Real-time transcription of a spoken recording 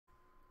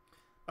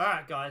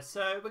Alright guys,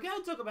 so we're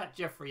going to talk about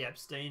Jeffrey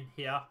Epstein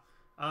here.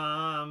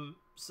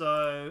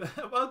 So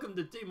welcome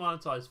to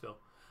Demonetizedville.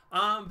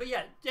 But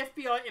yeah, the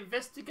FBI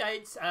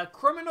investigates a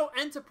criminal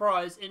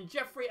enterprise in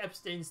Jeffrey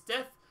Epstein's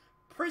death.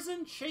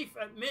 Prison chief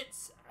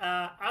admits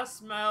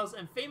us males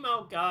and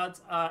female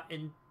guards are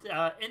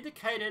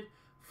indicated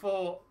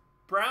for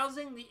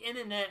browsing the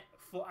internet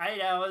for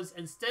 8 hours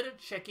instead of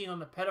checking on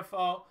the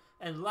pedophile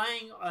and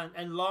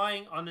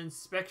lying on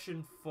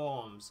inspection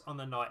forms on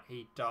the night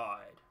he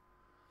died.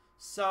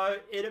 So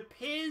it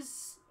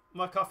appears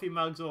my coffee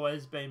mug's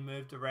always been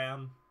moved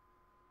around.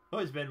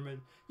 Always been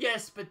moved.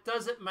 Yes, but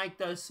does it make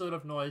those sort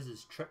of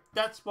noises?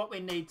 That's what we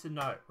need to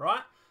know,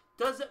 right?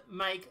 Does it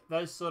make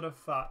those sort of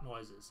fart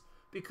noises?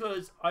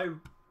 Because I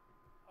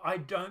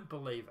don't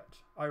believe it.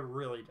 I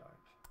really don't.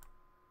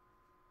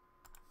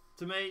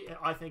 To me,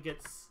 I think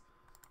it's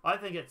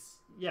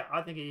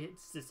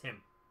just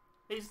him.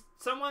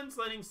 Someone's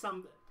letting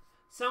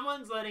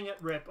it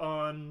rip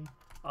on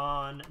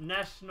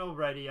national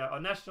radio or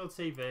national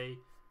TV,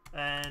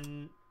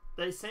 and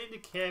they seem to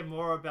care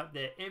more about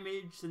their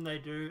image than they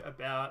do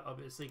about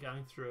obviously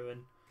going through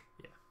and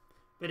yeah.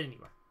 But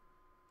anyway,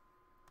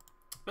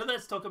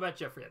 let's talk about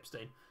Jeffrey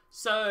Epstein.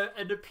 So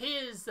it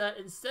appears that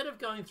instead of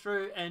going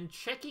through and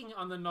checking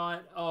on the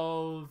night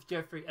of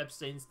Jeffrey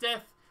Epstein's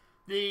death,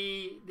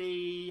 the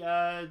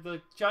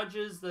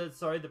judges,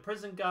 the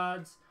prison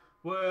guards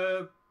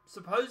were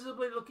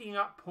supposedly looking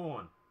up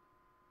porn.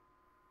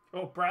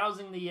 Or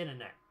browsing the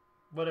internet.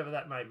 Whatever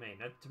that may mean.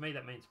 To me,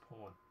 that means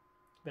porn.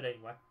 But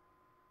anyway.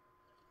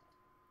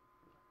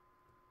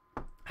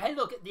 Hey,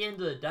 look, at the end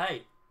of the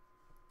day,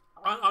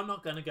 I'm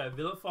not going to go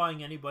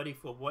vilifying anybody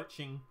for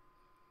watching.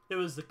 There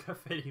was the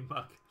confetti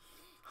mug.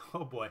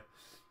 Oh, boy.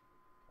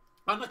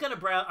 I'm not going to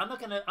browse. I'm not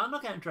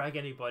going to drag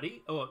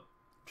anybody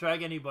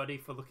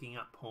for looking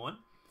up porn.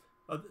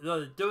 Or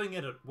doing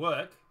it at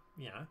work,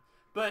 you know.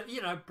 But,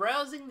 you know,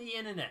 browsing the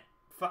internet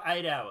for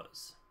 8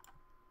 hours.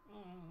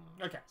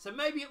 Okay, so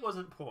maybe it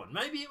wasn't porn.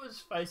 Maybe it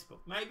was Facebook.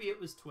 Maybe it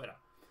was Twitter.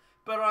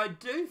 But I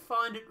do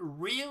find it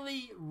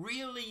really,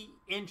 really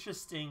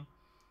interesting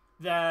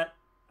that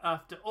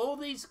after all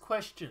these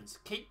questions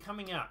keep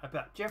coming out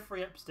about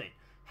Jeffrey Epstein,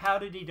 how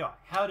did he die?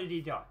 How did he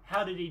die?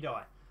 How did he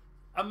die?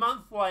 A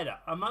month later,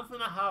 a month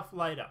and a half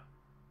later,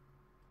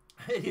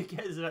 who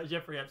cares about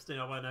Jeffrey Epstein?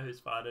 I won't know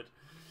who's farted.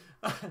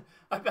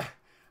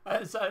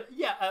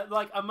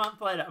 Like a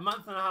month later, a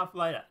month and a half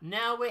later,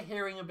 now we're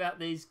hearing about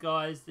these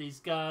guys, these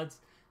guards,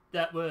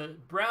 that were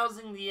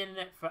browsing the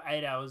internet for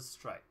 8 hours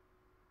straight.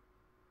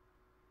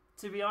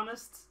 To be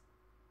honest,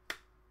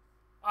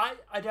 I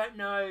don't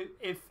know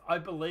if I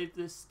believe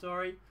this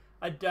story.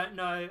 I don't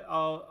know.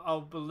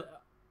 I'll believe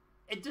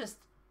it.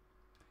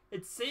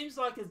 It seems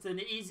like it's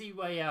an easy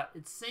way out.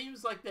 It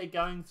seems like they're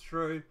going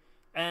through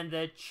and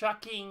they're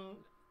chucking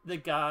the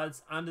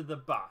guards under the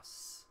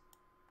bus.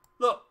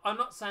 Look, I'm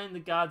not saying the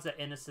guards are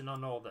innocent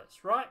on all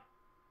this, right?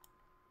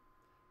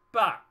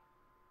 But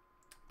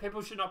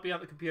people should not be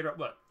on the computer at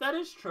work. That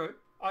is true.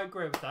 I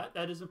agree with that.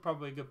 That is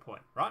probably a good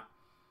point, right?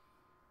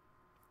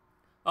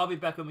 I'll be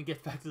back when we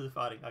get back to the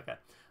fighting. Okay.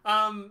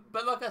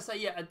 But like I say,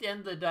 yeah, at the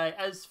end of the day,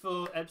 as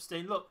for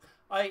Epstein, look,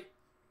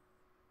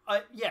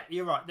 yeah,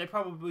 you're right. They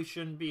probably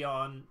shouldn't be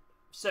on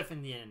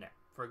surfing the internet,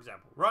 for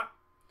example, right?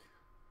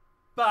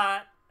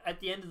 But at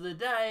the end of the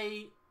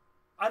day,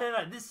 I don't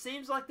know. This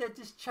seems like they're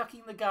just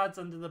chucking the guards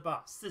under the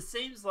bus. This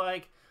seems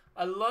like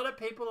a lot of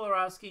people are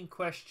asking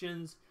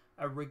questions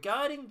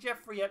regarding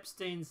Jeffrey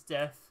Epstein's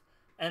death,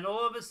 and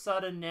all of a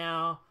sudden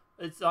now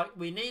it's like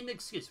we need an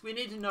excuse. We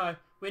need to know.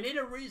 We need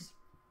a reason.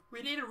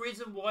 We need a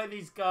reason why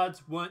these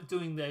guards weren't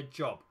doing their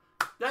job.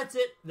 That's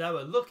it. They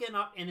were looking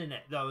up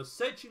internet. They were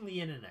searching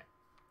the internet.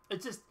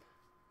 It's just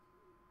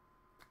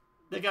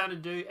they're going to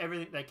do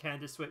everything they can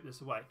to sweep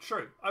this away.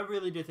 True. I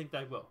really do think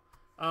they will.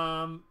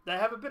 They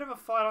have a bit of a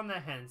fight on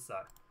their hands,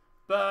 though.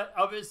 But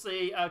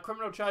obviously,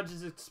 criminal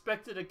charges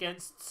expected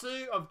against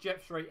 2 of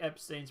Jeffrey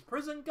Epstein's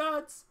prison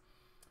guards.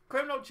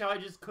 Criminal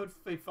charges could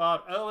be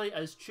filed early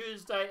as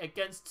Tuesday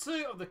against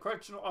 2 of the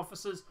correctional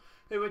officers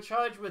who were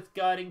charged with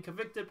guarding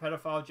convicted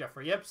pedophile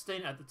Jeffrey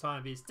Epstein at the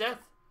time of his death.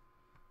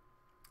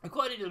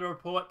 According to the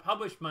report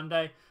published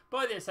Monday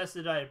by the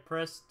Associated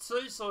Press,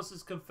 2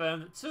 sources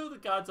confirmed that 2 of the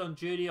guards on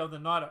duty on the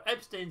night of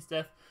Epstein's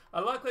death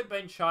are likely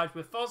being charged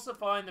with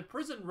falsifying the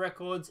prison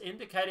records,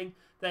 indicating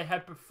they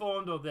had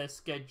performed all their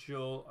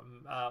scheduled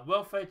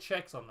welfare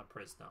checks on the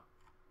prisoner.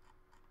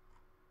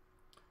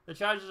 The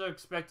charges are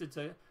expected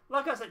to...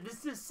 Like I said,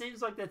 this just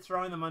seems like they're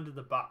throwing them under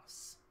the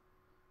bus.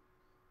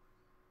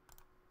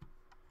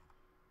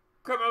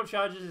 Criminal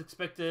charges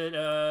expected...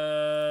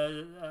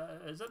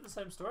 is that the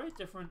same story?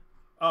 Different...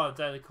 Oh,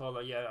 Daily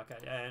Caller, yeah, okay.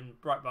 And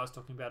Breitbart's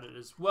talking about it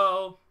as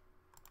well.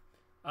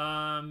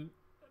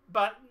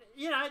 But,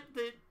 you know,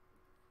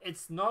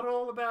 it's not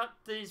all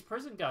about these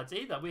prison guards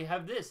either. We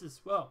have this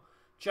as well.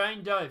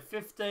 Jane Doe,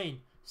 15,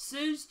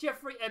 sues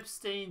Jeffrey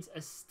Epstein's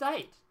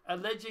estate,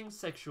 alleging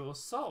sexual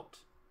assault.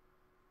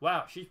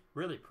 Wow, she's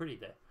really pretty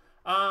there.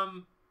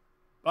 I'm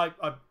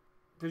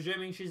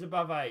presuming she's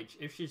above age.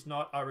 If she's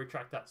not, I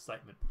retract that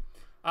statement.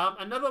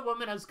 Another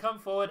woman has come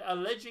forward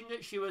alleging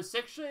that she was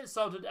sexually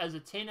assaulted as a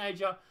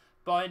teenager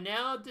by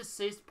now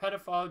deceased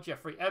pedophile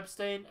Jeffrey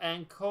Epstein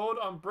and called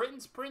on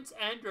Britain's Prince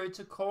Andrew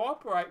to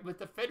cooperate with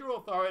the federal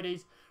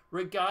authorities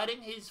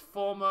regarding his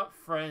former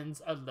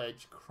friend's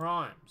alleged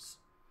crimes.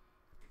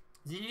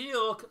 The New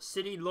York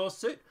City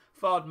lawsuit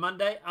filed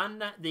Monday,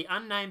 the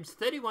unnamed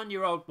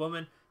 31-year-old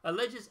woman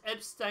alleges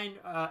Epstein,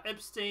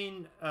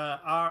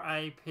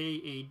 R-A-P-E-D,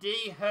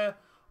 her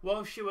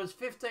while she was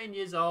 15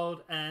 years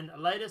old, and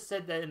later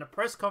said that in a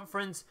press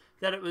conference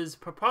that it was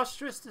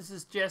preposterous to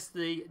suggest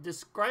the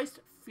disgraced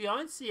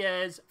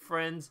fiancé's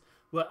friends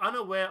were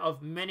unaware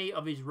of many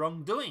of his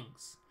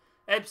wrongdoings.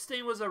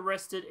 Epstein was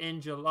arrested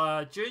in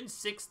June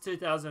 6,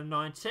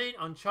 2019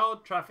 on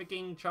child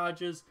trafficking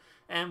charges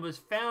and was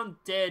found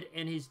dead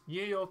in his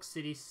New York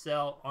City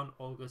cell on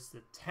August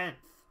the 10th.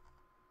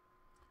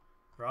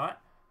 Right?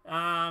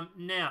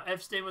 Now,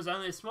 Epstein was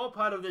only a small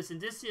part of this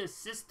insidious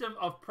system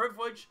of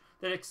privilege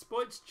that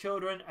exploits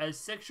children as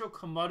sexual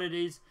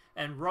commodities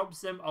and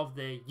robs them of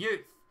their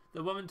youth,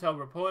 the woman told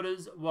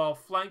reporters, while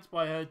flanked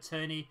by her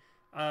attorney,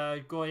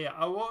 Goya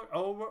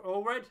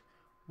Allred.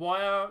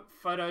 Wire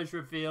photos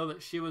reveal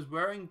that she was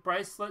wearing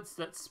bracelets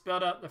that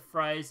spelled out the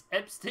phrase,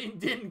 Epstein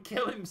didn't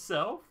kill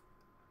himself.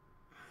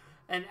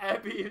 And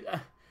Abby...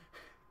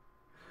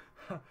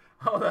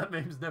 oh, that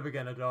meme's never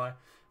gonna die.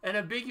 An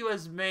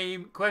ambiguous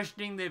meme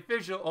questioning the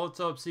official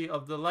autopsy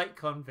of the late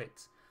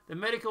convicts. The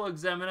medical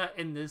examiner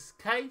in this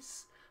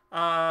case, ruled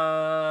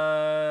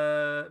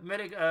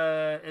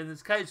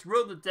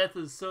the death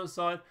as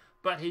suicide,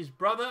 but his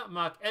brother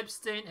Mark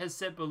Epstein has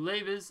said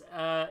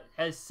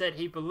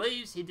he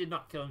believes he did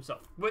not kill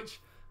himself,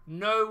 which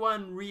no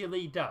one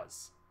really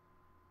does,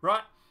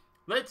 right?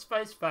 Let's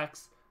face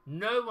facts.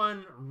 No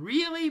one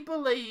really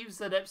believes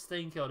that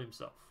Epstein killed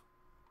himself.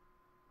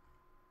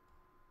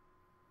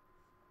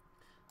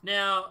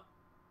 Now,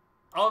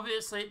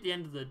 obviously, at the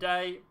end of the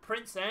day,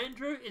 Prince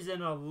Andrew is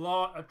in a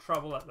lot of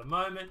trouble at the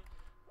moment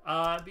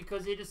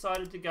because he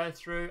decided to go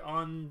through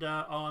on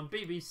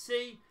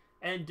BBC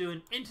and do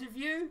an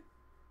interview.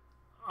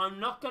 I'm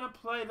not going to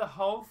play the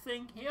whole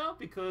thing here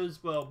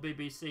because, well,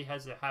 BBC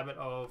has a habit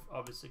of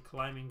obviously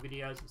claiming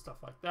videos and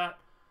stuff like that.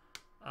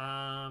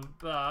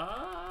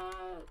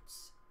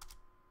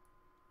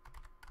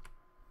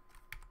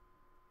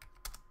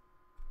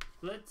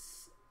 But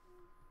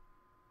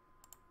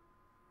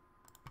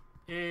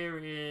here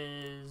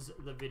is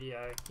the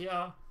video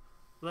here.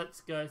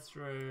 Let's go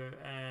through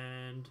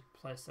and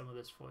play some of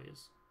this for you,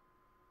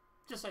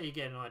 just so you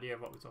get an idea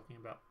of what we're talking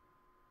about.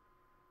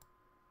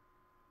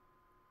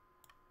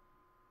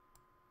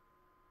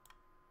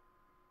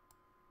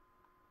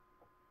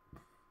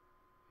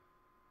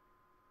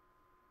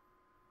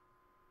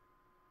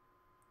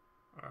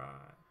 All right.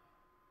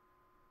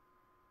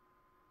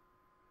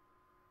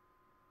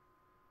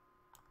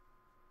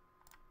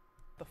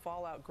 The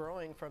fallout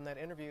growing from that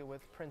interview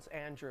with Prince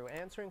Andrew,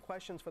 answering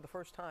questions for the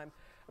first time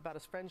about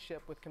his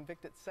friendship with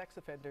convicted sex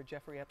offender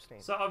Jeffrey Epstein.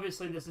 So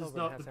obviously this is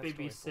not the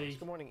BBC.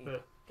 Good morning,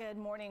 Ethe. Good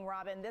morning,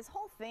 Robin. This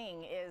whole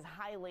thing is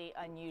highly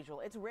unusual.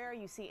 It's rare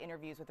you see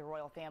interviews with the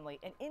royal family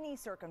in any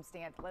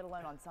circumstance, let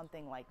alone on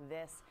something like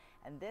this.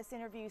 And this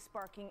interview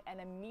sparking an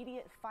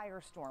immediate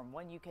firestorm.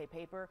 One UK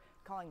paper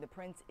calling the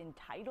prince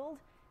entitled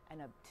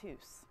and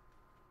obtuse.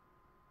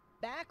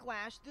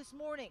 Backlash this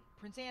morning.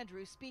 Prince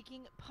Andrew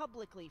speaking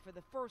publicly for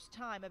the first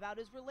time about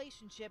his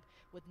relationship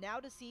with now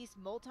deceased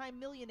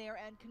multimillionaire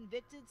and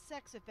convicted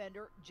sex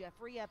offender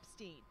Jeffrey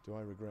Epstein. Do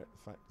I regret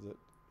the fact that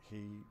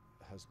he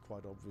has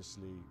quite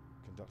obviously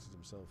conducted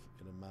himself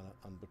in a manner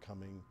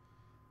unbecoming?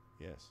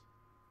 Yes.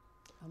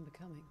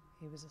 Unbecoming?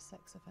 He was a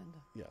sex offender.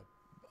 Yeah,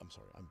 I'm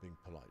sorry, I'm being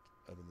polite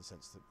in the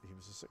sense that he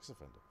was a sex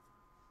offender.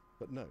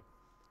 But no.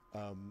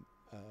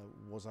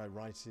 Was I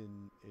right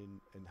in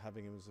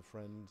having him as a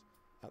friend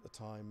at the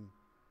time,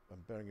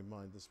 and bearing in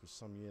mind this was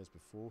some years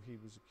before he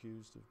was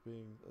accused of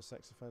being a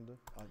sex offender?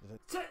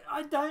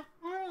 I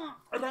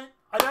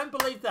don't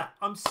believe that.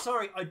 I'm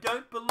sorry, I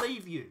don't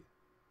believe you.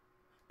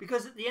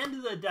 Because at the end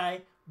of the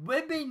day,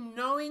 we've been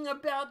knowing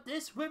about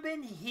this. We've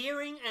been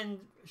hearing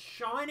and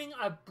shining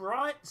a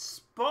bright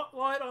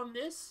spotlight on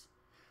this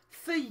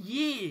for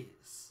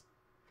years.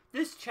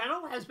 This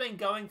channel has been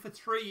going for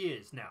 3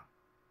 years now.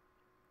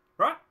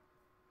 Right?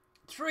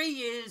 3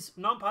 years,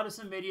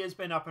 Nonpartisan Media has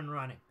been up and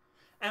running.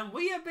 And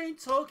we have been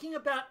talking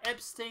about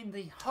Epstein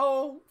the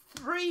whole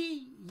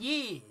 3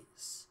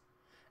 years.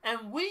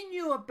 And we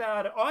knew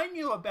about it, I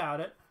knew about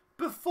it,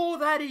 before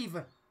that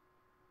even.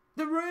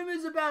 The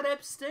rumours about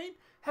Epstein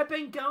have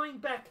been going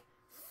back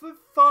for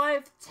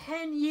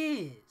 5-10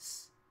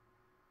 years.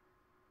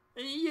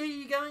 And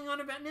you're going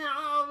on about now,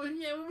 oh,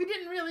 yeah, we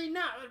didn't really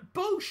know.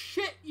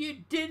 Bullshit, you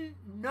didn't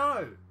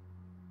know.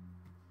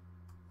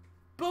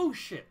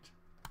 Bullshit.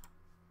 I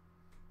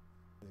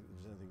think there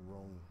was anything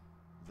wrong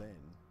then.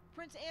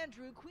 Prince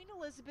Andrew, Queen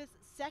Elizabeth's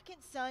second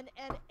son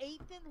and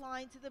 8th in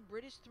line to the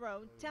British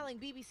throne, telling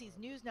BBC's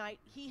Newsnight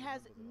he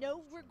has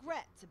no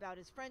regrets about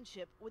his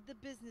friendship with the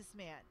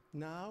businessman.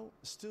 Now,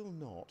 still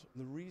not.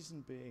 The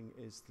reason being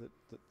is that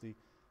the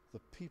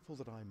people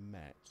that I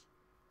met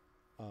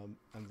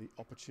and the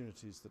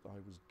opportunities that I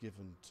was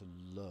given to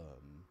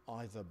learn,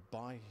 either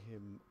by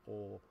him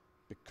or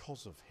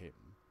because of him,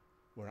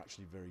 were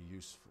actually very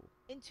useful.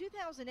 In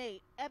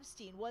 2008,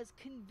 Epstein was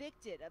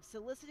convicted of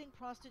soliciting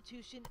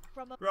prostitution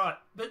from a... Right,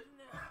 but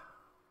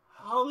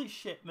holy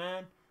shit,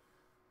 man.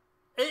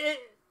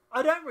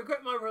 I don't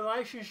regret my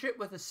relationship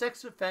with a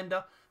sex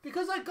offender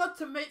because I got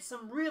to meet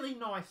some really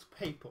nice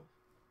people.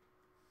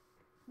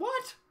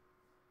 What?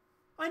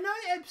 I know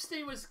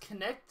Epstein was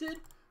connected,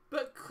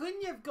 but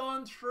couldn't you have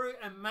gone through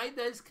and made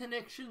those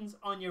connections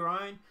on your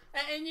own?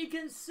 And you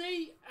can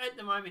see, at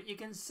the moment, you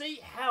can see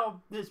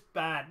how this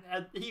bad,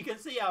 you can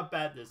see how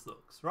bad this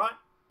looks, right?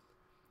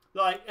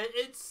 Like,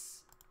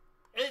 it's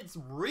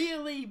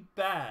really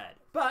bad.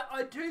 But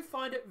I do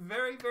find it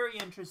very, very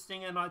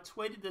interesting, and I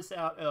tweeted this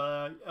out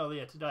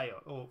earlier today,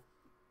 or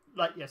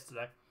late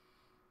yesterday.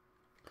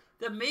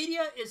 The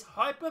media is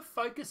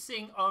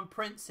hyper-focusing on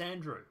Prince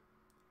Andrew.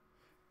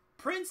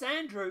 Prince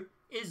Andrew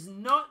is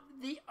not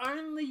the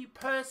only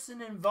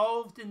person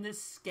involved in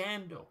this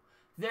scandal.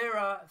 There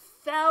are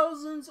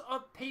thousands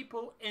of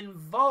people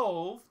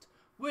involved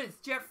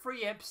with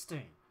Jeffrey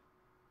Epstein.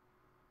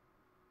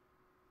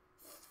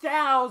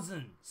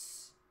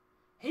 Thousands.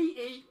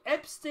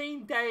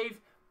 Epstein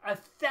gave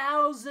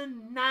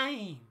 1,000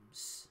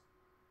 names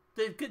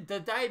the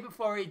day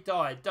before he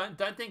died. Don't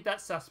think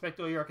that's suspect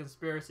or you're a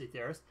conspiracy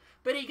theorist.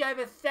 But he gave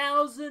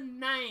 1,000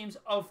 names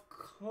of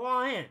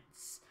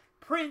clients.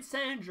 Prince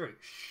Andrew,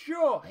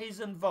 sure, he's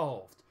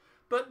involved.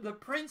 But the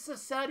Prince of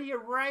Saudi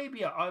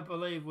Arabia, I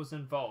believe, was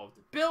involved.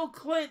 Bill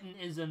Clinton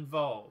is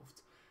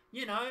involved.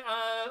 You know,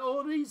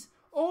 all these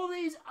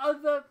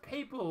other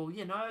people,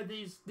 you know,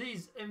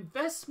 these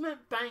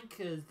investment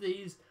bankers,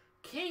 these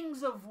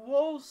kings of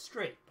Wall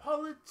Street,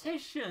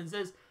 politicians.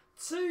 There's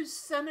two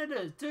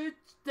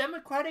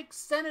Democratic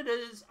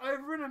senators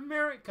over in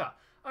America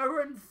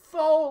are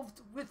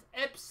involved with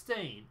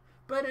Epstein.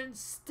 But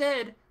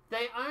instead,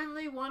 they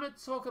only want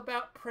to talk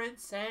about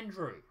Prince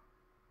Andrew.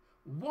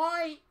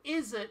 Why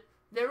is it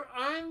they're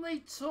only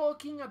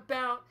talking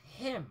about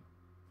him?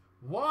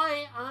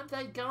 Why aren't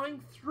they going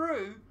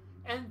through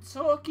and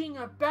talking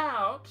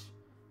about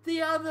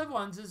the other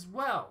ones as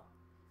well?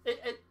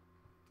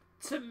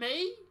 To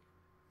me,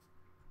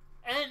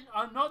 and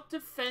I'm not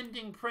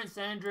defending Prince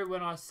Andrew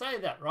when I say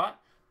that, right?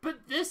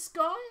 But this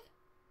guy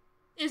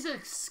is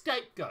a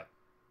scapegoat.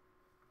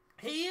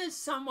 He is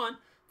someone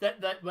that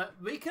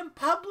we can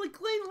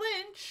publicly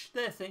lynch,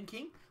 they're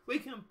thinking. We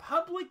can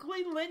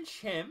publicly lynch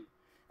him,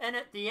 and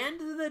at the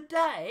end of the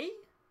day,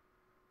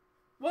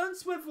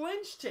 once we've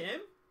lynched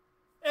him,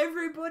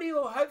 everybody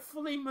will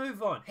hopefully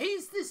move on.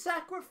 He's the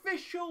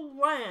sacrificial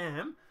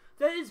lamb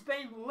that has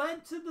been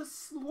led to the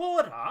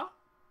slaughter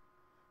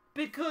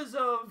because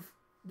of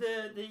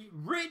the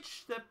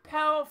rich, the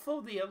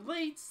powerful, the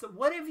elites,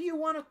 whatever you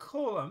want to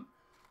call them,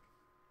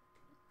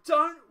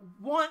 don't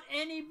want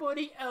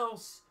anybody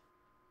else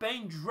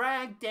being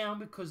dragged down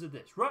because of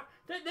this, right?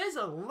 There's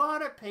a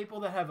lot of people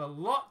that have a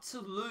lot to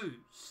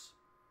lose.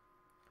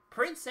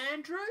 Prince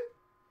Andrew,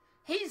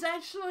 he's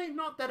actually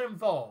not that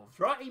involved,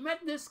 right? He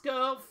met this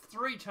girl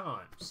 3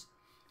 times.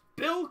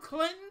 Bill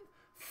Clinton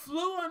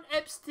flew on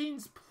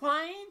Epstein's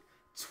plane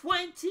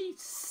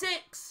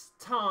 26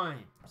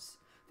 times.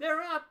 There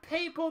are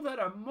people that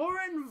are more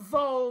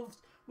involved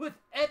with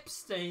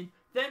Epstein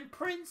than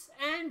Prince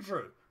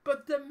Andrew,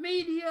 but the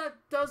media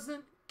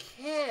doesn't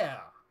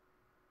care.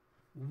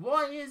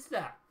 Why is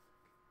that?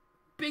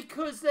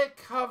 Because they're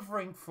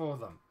covering for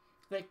them.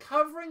 They're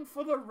covering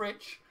for the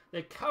rich.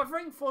 They're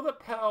covering for the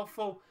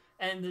powerful.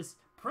 And this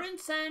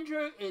Prince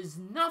Andrew is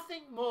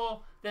nothing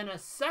more than a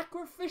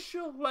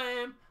sacrificial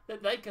lamb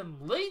that they can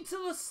lead to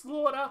the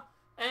slaughter,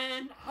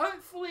 and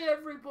hopefully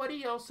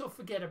everybody else will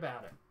forget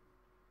about it.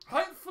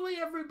 Hopefully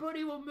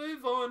everybody will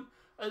move on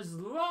as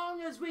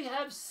long as we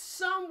have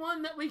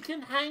someone that we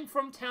can hang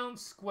from town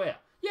square.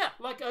 Yeah,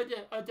 like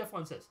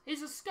Deflon says,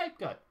 he's a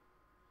scapegoat.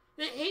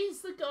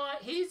 He's the guy,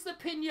 he's the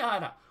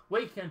pinata.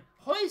 We can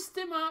hoist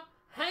him up,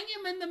 hang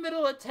him in the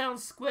middle of town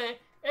square.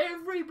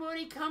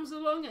 Everybody comes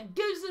along and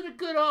gives it a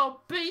good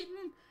old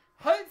beating.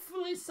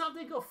 Hopefully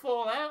something will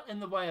fall out in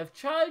the way of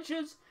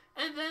charges,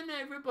 and then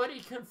everybody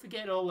can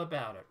forget all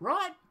about it,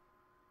 right?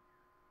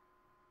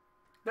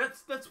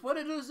 That's what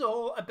it is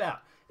all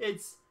about.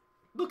 It's,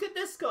 look at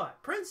this guy,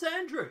 Prince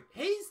Andrew.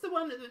 He's the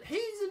one that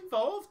he's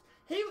involved.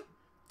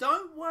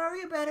 Don't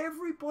worry about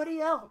everybody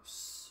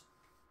else.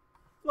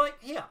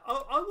 Like, here,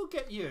 I will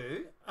get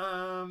you.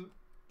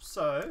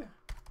 So,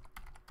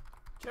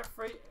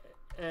 Jeffrey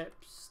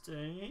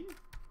Epstein.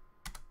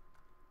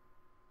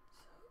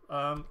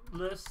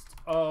 List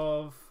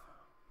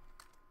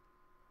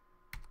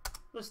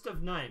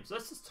of names.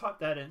 Let's just type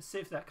that in and see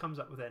if that comes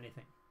up with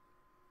anything.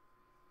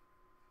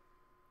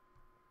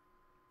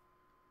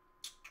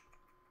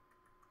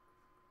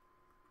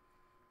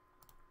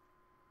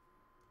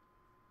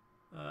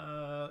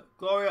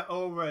 Gloria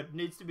Allred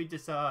needs to be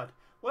disarmed.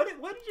 Why did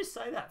you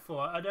say that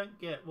for? I don't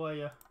get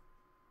why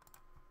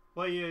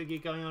you're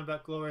going on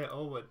about Gloria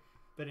Allred.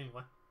 But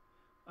anyway.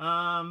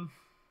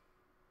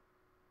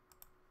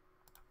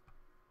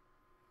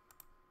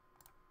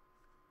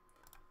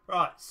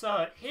 Right,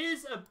 so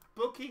here's a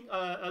booking,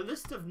 a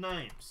list of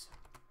names.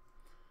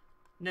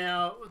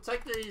 Now,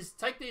 take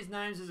these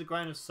names as a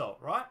grain of salt,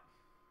 right?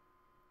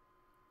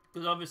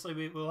 Because obviously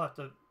we will have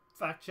to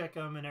fact check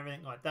them and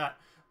everything like that.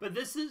 But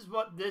this is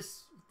what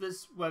this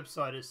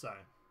website is saying.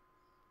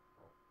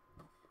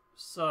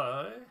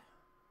 So,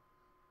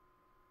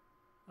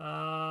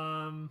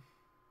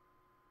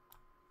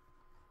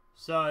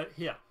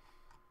 here.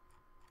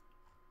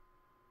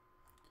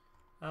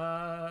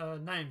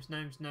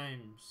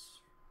 Names.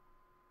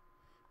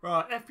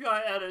 Right,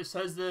 FBI editor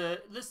says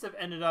the list have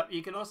ended up.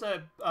 You can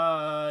also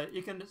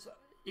you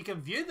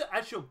can view the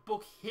actual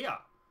book here.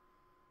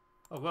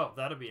 Oh well,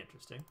 that'll be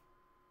interesting.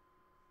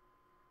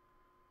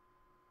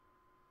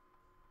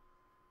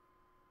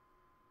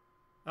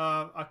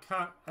 I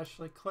can't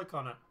actually click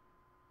on it.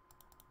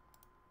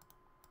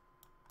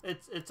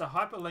 It's a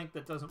hyperlink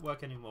that doesn't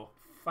work anymore.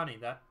 Funny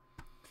that.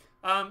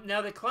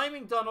 Now they're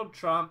claiming Donald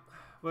Trump.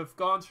 We've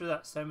gone through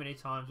that so many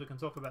times. We can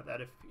talk about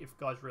that if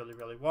guys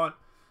really want.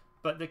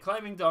 But they're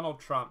claiming Donald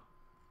Trump.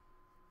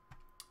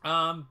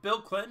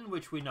 Bill Clinton,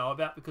 which we know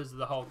about because of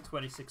the whole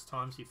 26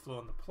 times he flew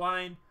on the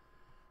plane.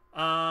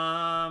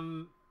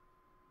 Among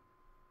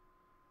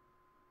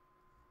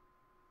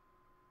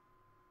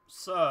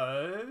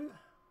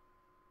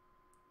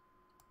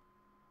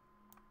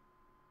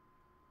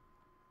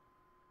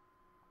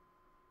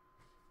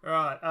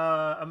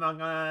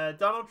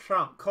Donald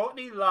Trump,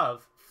 Courtney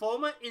Love,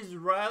 former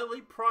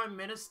Israeli Prime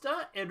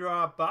Minister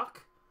Edra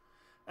Buck,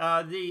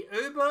 the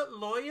Uber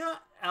lawyer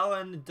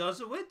Alan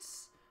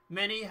Dozowitz.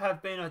 Many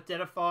have been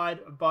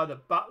identified by the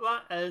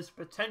butler as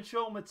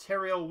potential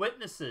material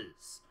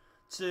witnesses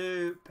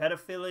to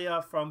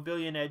pedophilia from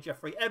billionaire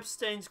Jeffrey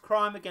Epstein's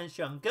crime against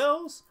young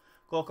girls,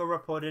 Gawker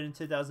reported in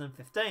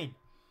 2015.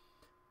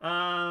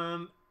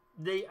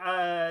 The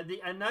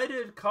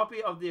annotated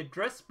copy of the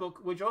address book,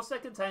 which also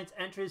contains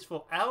entries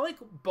for Alec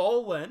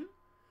Baldwin,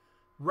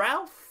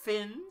 Ralph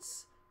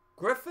Fiennes,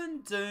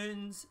 Griffin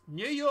Dunes,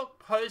 New York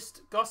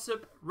Post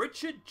gossip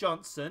Richard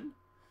Johnson,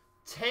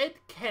 Ted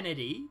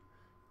Kennedy,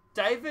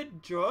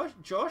 David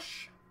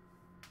Josh,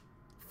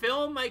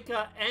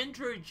 filmmaker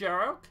Andrew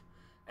Jarrock,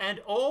 and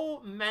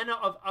all manner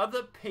of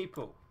other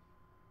people.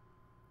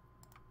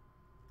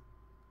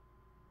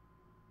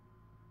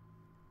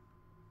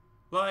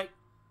 Like,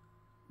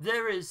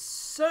 there is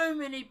so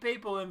many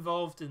people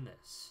involved in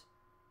this.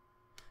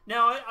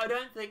 Now, I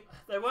don't think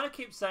they want to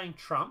keep saying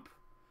Trump.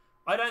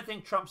 I don't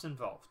think Trump's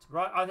involved,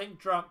 right? I think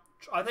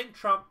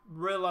Trump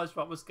realized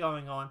what was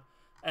going on,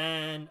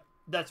 and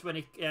that's when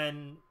he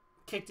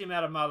kicked him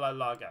out of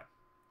Mar-a-Lago,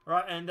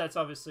 right? And that's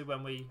obviously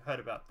when we heard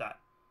about that.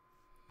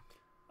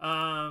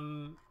 I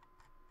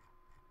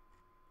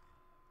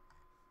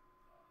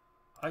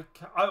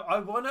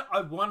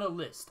want a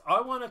list.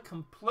 I want a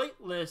complete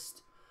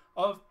list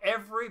of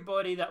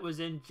everybody that was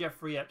in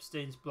Jeffrey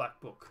Epstein's Black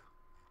Book.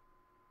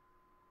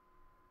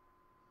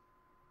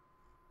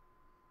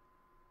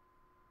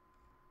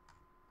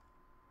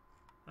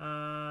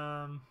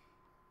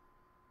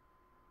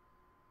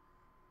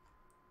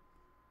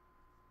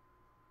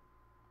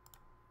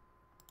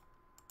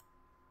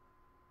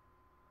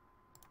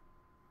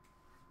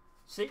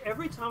 See,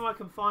 every time I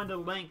can find a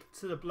link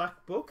to the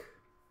Black Book,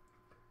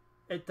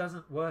 it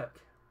doesn't work.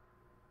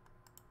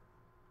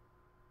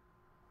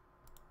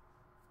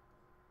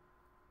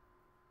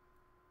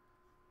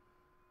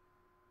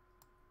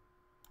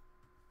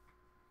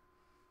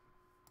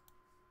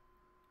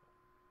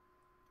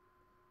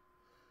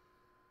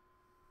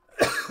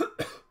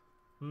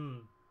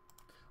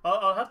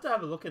 I'll have to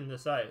have a look in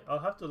this, eh? I'll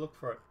have to look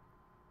for it.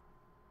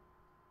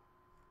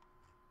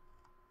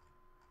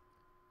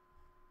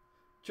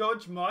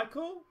 George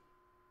Michael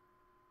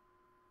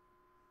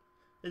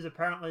is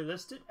apparently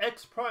listed.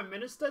 Ex-Prime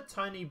Minister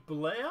Tony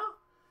Blair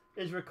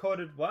is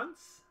recorded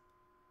once.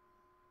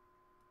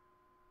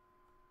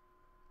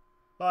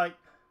 Like,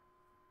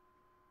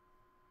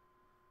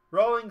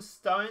 Rolling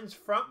Stones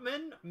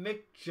frontman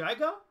Mick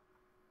Jagger.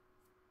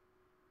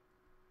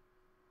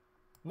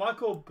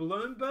 Michael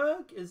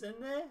Bloomberg is in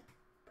there,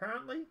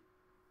 apparently.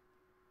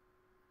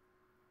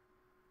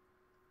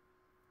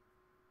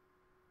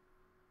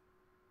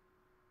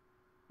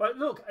 But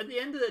look, at the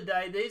end of the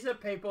day, these are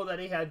people that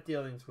he had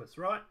dealings with,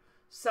 right?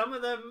 Some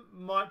of them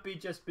might be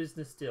just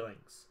business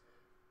dealings.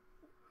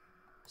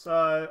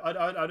 So, I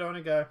don't want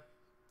to go.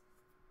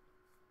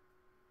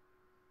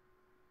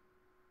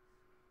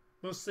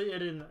 We'll see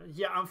it in...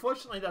 Yeah,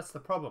 unfortunately, that's the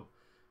problem.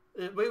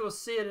 We will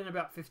see it in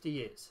about 50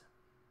 years.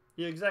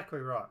 You're exactly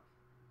right.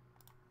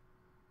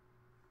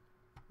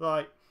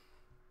 Like...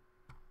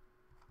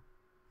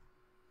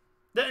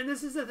 And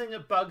this is the thing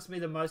that bugs me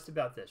the most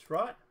about this,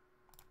 right?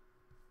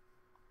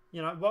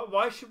 You know,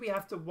 why should we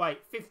have to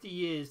wait 50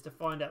 years to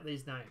find out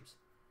these names?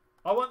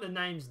 I want the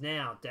names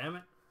now, damn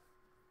it.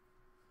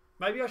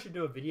 Maybe I should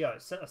do a video,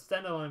 a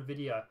standalone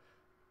video,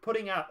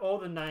 putting out all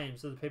the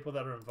names of the people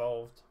that are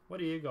involved. What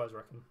do you guys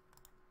reckon?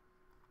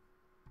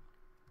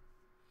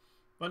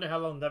 Wonder how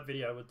long that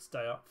video would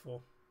stay up for.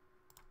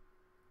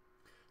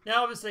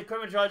 Now, obviously,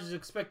 criminal charges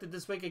expected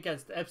this week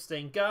against the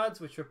Epstein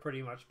guards, which were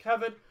pretty much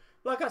covered.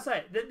 Like I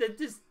say,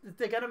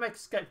 they're going to make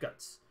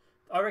scapegoats.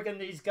 I reckon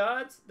these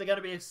guards, they're going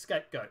to be a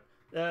scapegoat.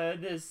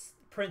 There's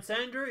Prince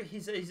Andrew,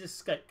 he's a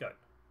scapegoat.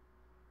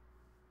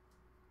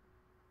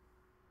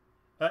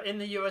 In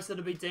the US,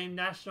 it'll be deemed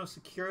national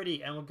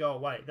security and will go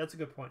away. That's a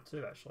good point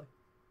too, actually.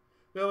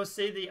 We will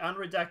see the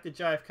unredacted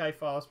JFK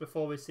files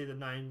before we see the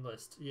name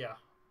list. Yeah.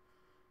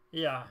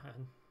 Yeah.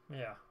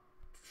 Yeah.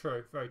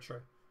 True. Very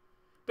true.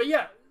 But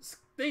yeah,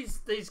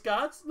 these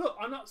guards, look,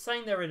 I'm not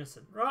saying they're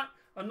innocent, right?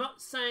 I'm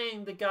not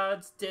saying the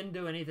guards didn't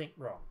do anything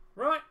wrong,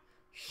 right?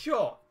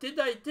 Sure. Did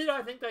I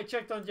think they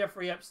checked on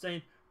Jeffrey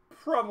Epstein?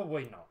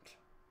 Probably not.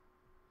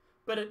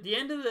 But at the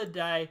end of the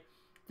day,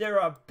 there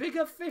are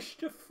bigger fish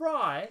to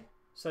fry,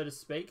 so to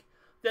speak,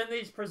 than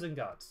these prison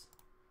guards.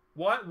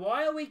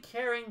 Why are we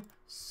caring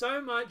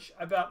so much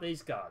about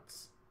these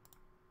guards?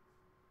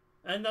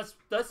 And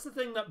that's the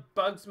thing that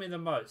bugs me the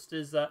most,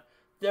 is that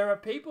there are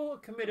people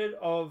committed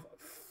of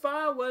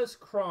far worse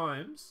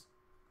crimes,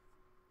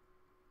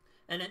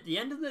 and at the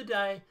end of the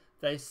day,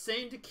 they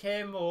seem to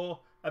care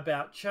more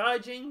about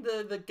charging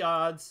the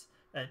guards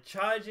and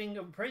charging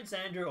Prince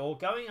Andrew, or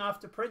going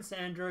after Prince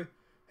Andrew,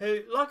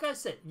 who, like I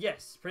said,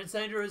 yes, Prince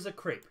Andrew is a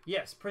creep.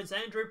 Yes, Prince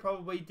Andrew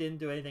probably didn't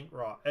do anything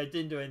right.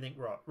 Didn't do anything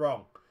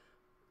wrong.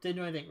 Didn't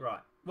do anything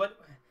right. What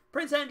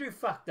Prince Andrew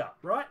fucked up,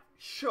 right?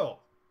 Sure.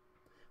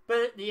 But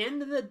at the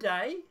end of the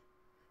day,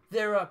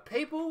 there are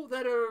people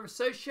that are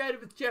associated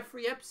with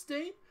Jeffrey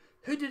Epstein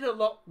who did a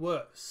lot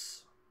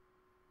worse.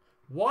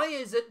 Why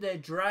is it they're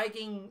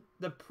dragging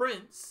the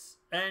Prince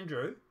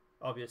Andrew,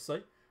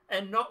 obviously,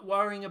 and not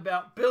worrying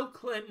about Bill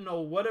Clinton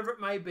or whatever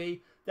it may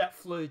be that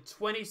flew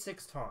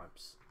 26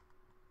 times?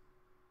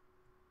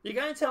 You're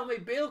going to tell me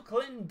Bill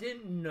Clinton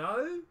didn't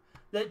know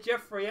that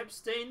Jeffrey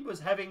Epstein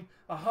was having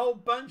a whole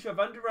bunch of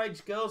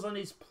underage girls on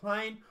his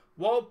plane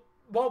while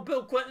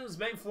Bill Clinton was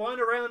being flown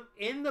around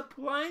in the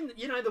plane?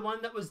 You know, the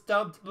one that was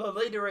dubbed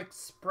Lolita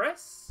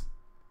Express?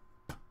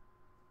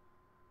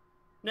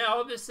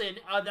 Now, obviously,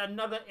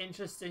 another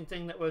interesting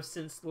thing that we've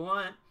since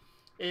learnt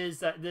is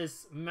that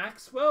this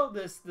Maxwell,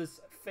 this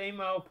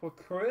female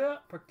procurer,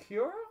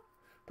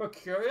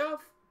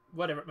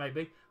 whatever it may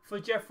be, for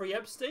Jeffrey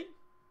Epstein,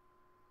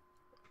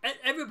 and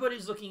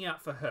everybody's looking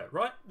out for her,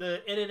 right?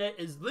 The internet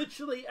is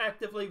literally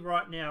actively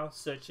right now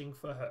searching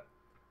for her.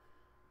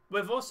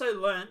 We've also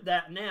learned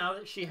that now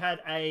that she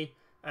had a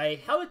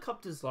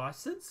helicopter's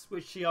license,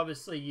 which she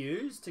obviously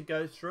used to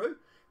go through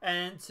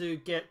and to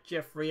get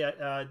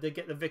to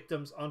get the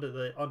victims onto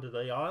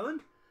the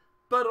island,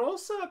 but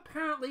also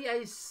apparently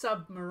a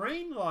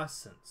submarine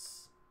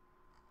license.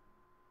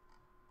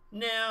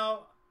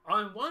 Now,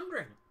 I'm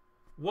wondering,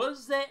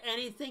 was there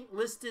anything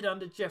listed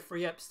under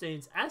Jeffrey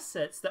Epstein's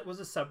assets that was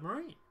a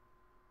submarine?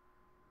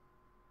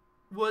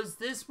 Was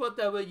this what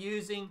they were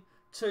using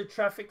to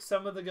traffic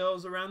some of the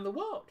girls around the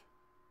world?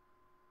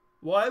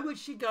 Why would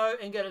she go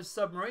and get a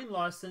submarine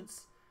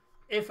license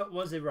if it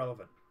was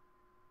irrelevant?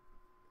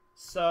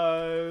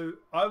 So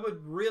I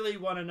would really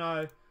want to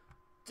know,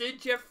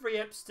 did Jeffrey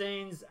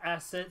Epstein's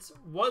assets,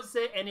 was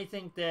there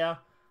anything there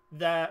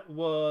that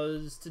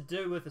was to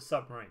do with a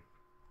submarine?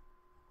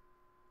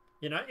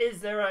 You know, is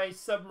there a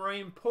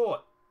submarine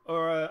port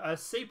or a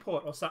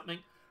seaport or something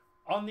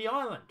on the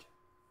island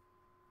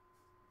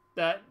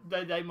that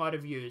they might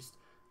have used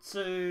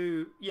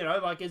to, you know,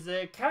 like, is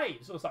there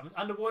caves or something,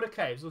 underwater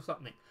caves or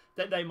something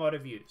that they might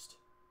have used?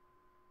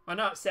 I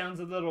know it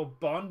sounds a little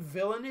Bond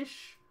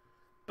villainish,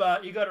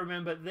 but you got to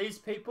remember, these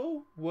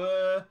people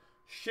were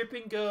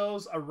shipping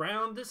girls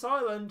around this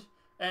island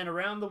and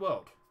around the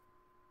world,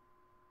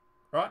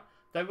 right?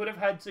 They would have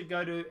had to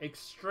go to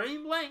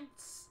extreme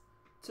lengths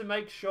to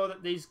make sure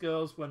that these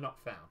girls were not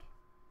found.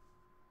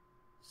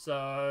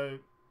 So,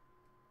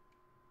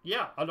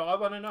 yeah, I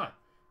want to know.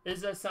 Is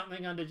there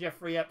something under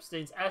Jeffrey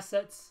Epstein's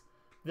assets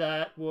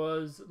that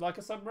was like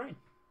a submarine?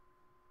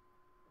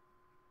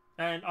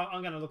 And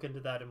I'm going to look into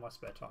that in my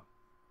spare time.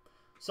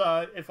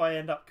 So, if I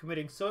end up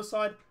committing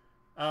suicide,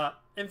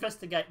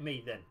 investigate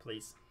me then,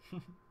 please.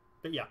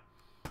 But yeah,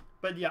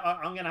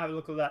 I'm going to have a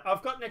look at that.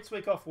 I've got next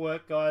week off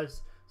work,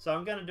 guys. So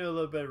I'm going to do a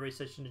little bit of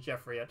research into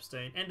Jeffrey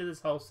Epstein, into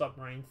this whole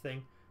submarine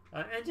thing,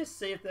 and just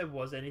see if there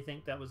was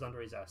anything that was under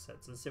his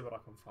assets and see what I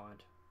can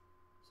find.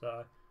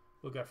 So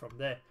we'll go from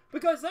there.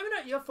 But guys, let me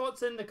know your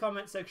thoughts in the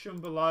comment section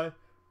below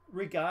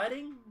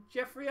regarding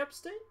Jeffrey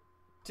Epstein.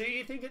 Do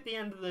you think at the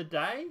end of the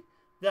day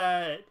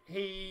that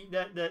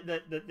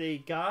the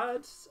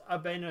guards are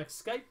being a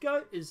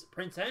scapegoat? Is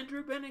Prince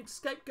Andrew being a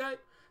scapegoat?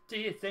 Do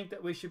you think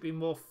that we should be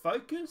more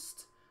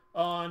focused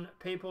on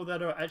people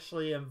that are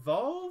actually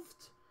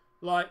involved?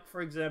 Like, for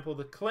example,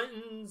 the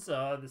Clintons,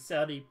 the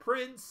Saudi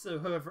prince, or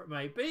whoever it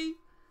may be.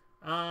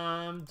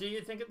 Do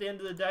you think at the end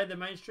of the day the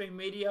mainstream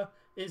media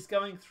is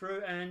going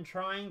through and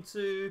trying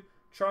to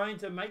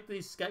make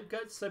these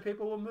scapegoats so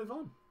people will move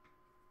on?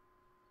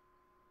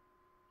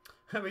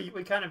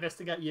 We can't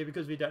investigate you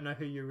because we don't know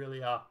who you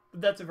really are. But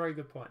that's a very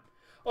good point.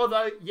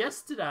 Although,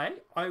 yesterday,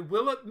 I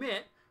will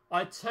admit,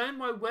 I turned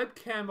my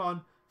webcam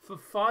on for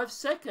 5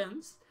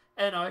 seconds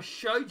and I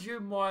showed you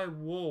my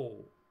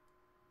wall.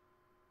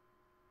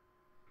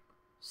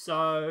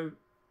 So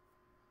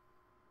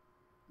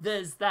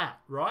there's that,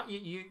 right?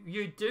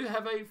 You do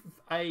have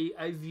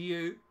a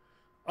view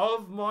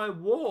of my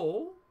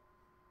wall,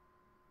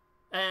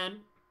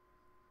 and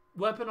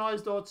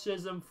weaponized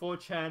autism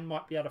 4chan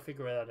might be able to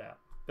figure that out.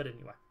 But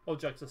anyway, all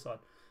jokes aside.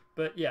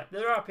 But yeah,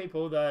 there are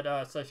people that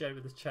are associated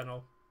with this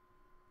channel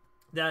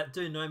that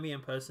do know me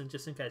in person,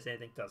 just in case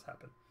anything does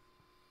happen.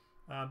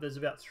 There's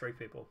about 3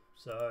 people,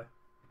 so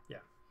yeah.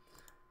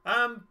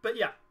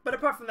 But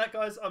apart from that,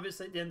 guys,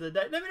 obviously at the end of the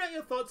day, let me know what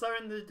your thoughts are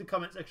in the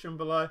comment section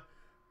below.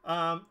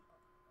 I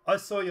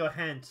saw your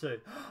hand too.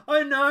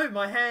 I know,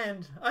 my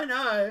hand. I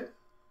know.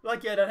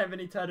 Like, yeah, I don't have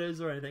any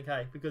tattoos or anything,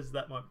 hey, because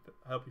that might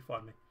help you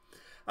find me.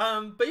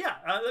 But yeah,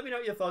 let me know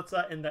what your thoughts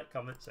are in that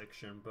comment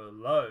section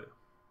below.